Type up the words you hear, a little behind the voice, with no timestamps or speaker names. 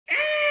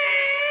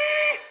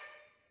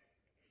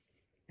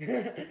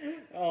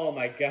Oh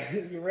my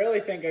god, you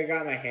really think I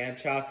got my hand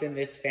chopped in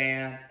this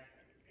fan?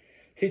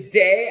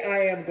 Today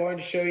I am going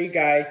to show you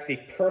guys the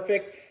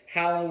perfect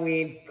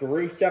Halloween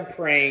gruesome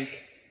prank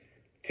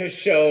to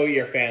show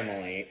your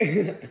family.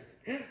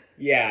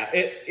 Yeah,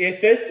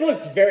 this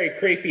looks very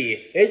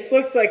creepy. This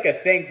looks like a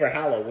thing for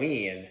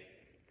Halloween.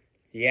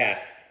 So yeah,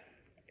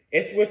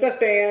 it's with a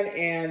fan,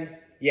 and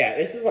yeah,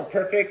 this is a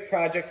perfect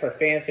project for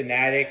fan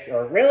fanatics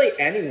or really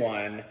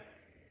anyone.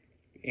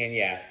 And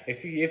yeah,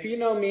 if you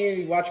know me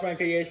and you watch my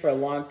videos for a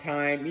long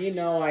time, you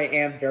know I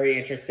am very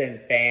interested in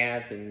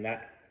fans and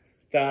that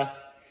stuff.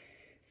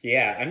 So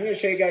yeah, I'm going to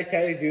show you guys how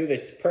to do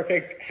this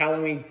perfect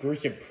Halloween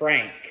gruesome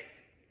prank.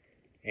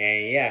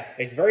 And yeah,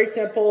 it's very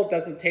simple, it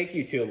doesn't take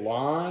you too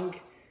long.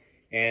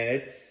 And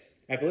it's,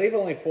 I believe,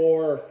 only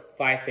 4 or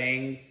 5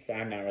 things.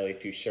 I'm not really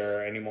too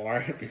sure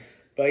anymore.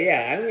 But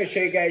yeah, I'm going to show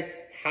you guys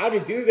how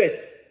to do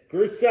this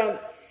gruesome,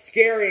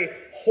 scary,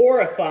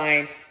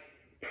 horrifying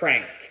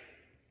prank.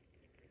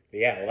 But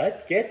yeah,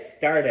 let's get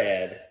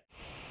started.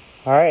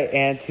 Alright,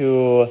 and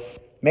to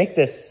make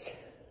this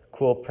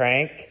cool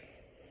prank,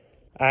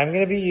 I'm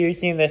going to be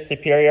using this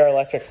Superior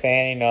electric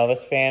fan. You know,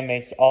 this fan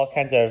makes all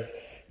kinds of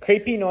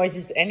creepy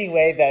noises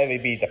anyway. That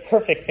would be the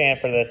perfect fan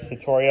for this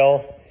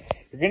tutorial.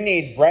 You're going to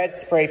need red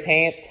spray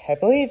paint. I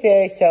believe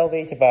they sell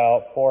these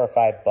about $4 or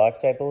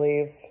 $5, I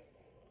believe.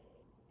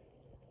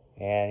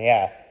 And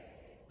yeah.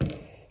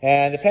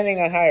 And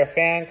depending on how your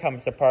fan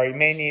comes apart, you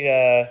may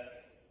need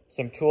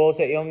some tools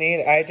that you'll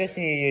need. I just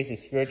need to use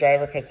a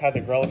screwdriver because how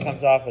the grill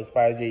comes off is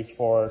by these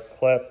 4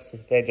 clips.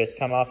 They just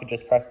come off and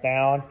just press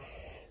down.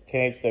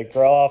 Takes the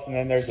grill off, and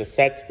then there's a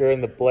set screw in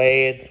the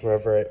blades,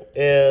 wherever it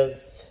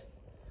is.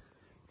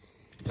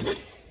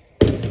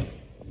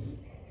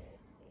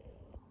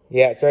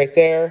 Yeah, it's right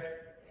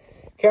there.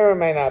 Camera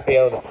might not be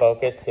able to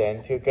focus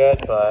in too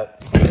good,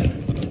 but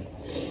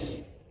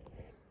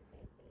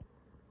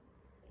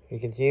you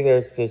can see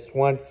there's just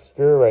one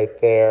screw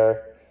right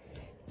there.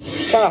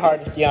 It's kind of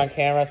hard to see on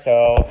camera,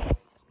 so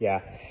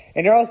yeah.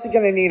 And you're also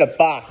going to need a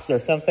box or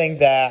something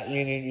that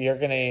you're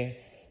going to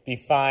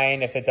be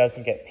fine if it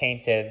doesn't get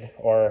painted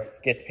or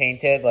gets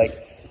painted.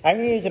 Like, I'm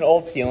going to use an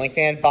old ceiling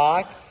fan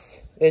box.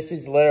 This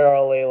is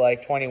literally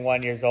like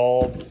 21 years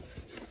old.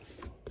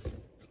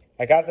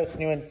 I got this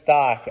new in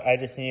stock. I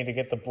just need to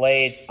get the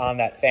blades on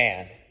that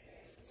fan.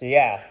 So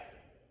yeah.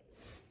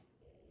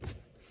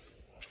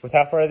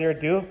 Without further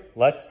ado,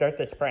 let's start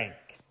this prank.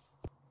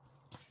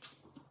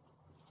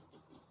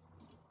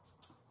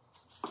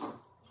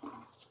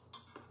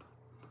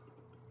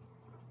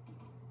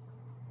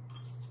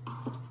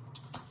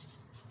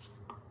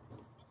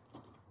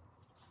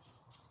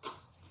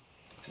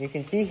 You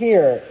can see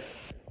here,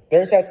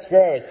 there's that screw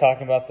I was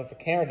talking about that the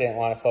camera didn't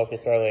want to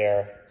focus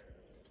earlier.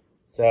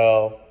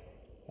 So,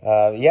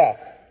 yeah.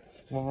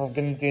 What we're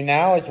going to do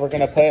now is we're going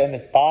to put it in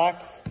this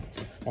box.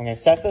 I'm going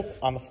to set this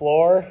on the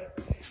floor.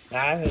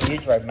 Now I'm going to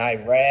use my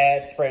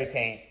red spray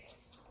paint.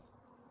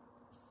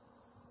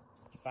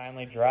 It's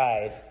finally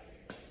dried.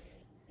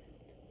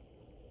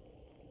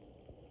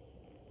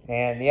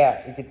 And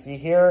yeah, you can see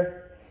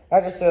here,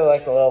 I just did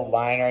like a little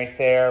line right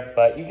there,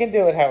 but you can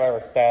do it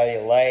however style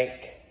you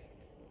like.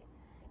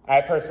 I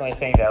personally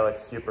think that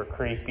looks super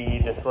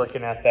creepy, just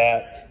looking at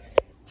that.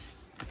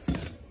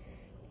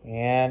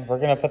 And we're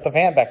going to put the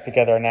fan back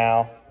together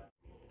now.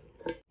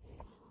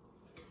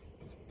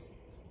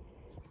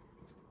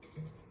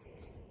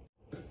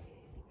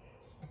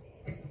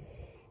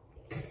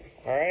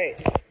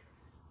 Alright.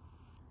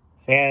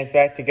 Fan is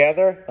back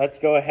together. Let's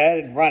go ahead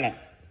and run it.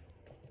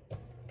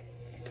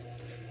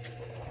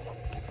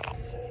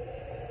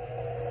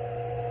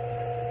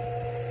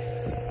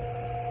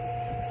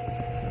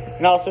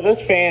 And also, this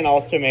fan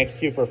also makes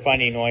super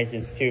funny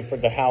noises too for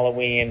the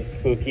Halloween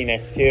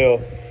spookiness too.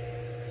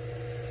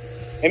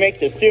 It makes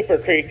a super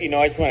creepy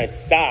noise when it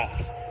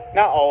stops.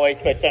 Not always,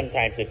 but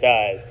sometimes it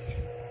does.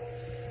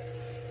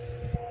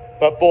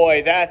 But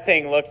boy, that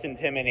thing looks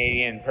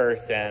intimidating in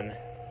person.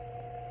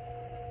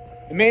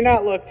 It may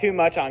not look too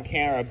much on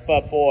camera,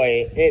 but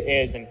boy, it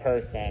is in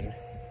person.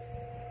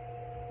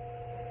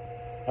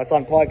 Let's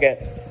unplug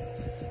it.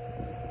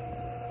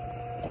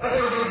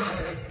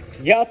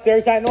 Yup,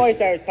 there's that noise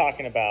I was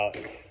talking about.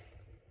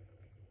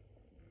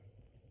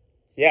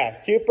 Yeah,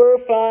 super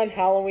fun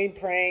Halloween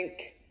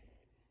prank.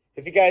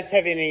 If you guys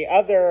have any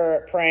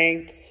other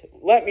pranks,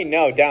 let me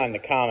know down in the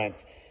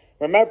comments.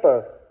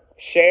 Remember,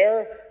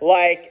 share,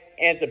 like,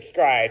 and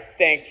subscribe.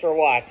 Thanks for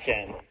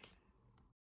watching.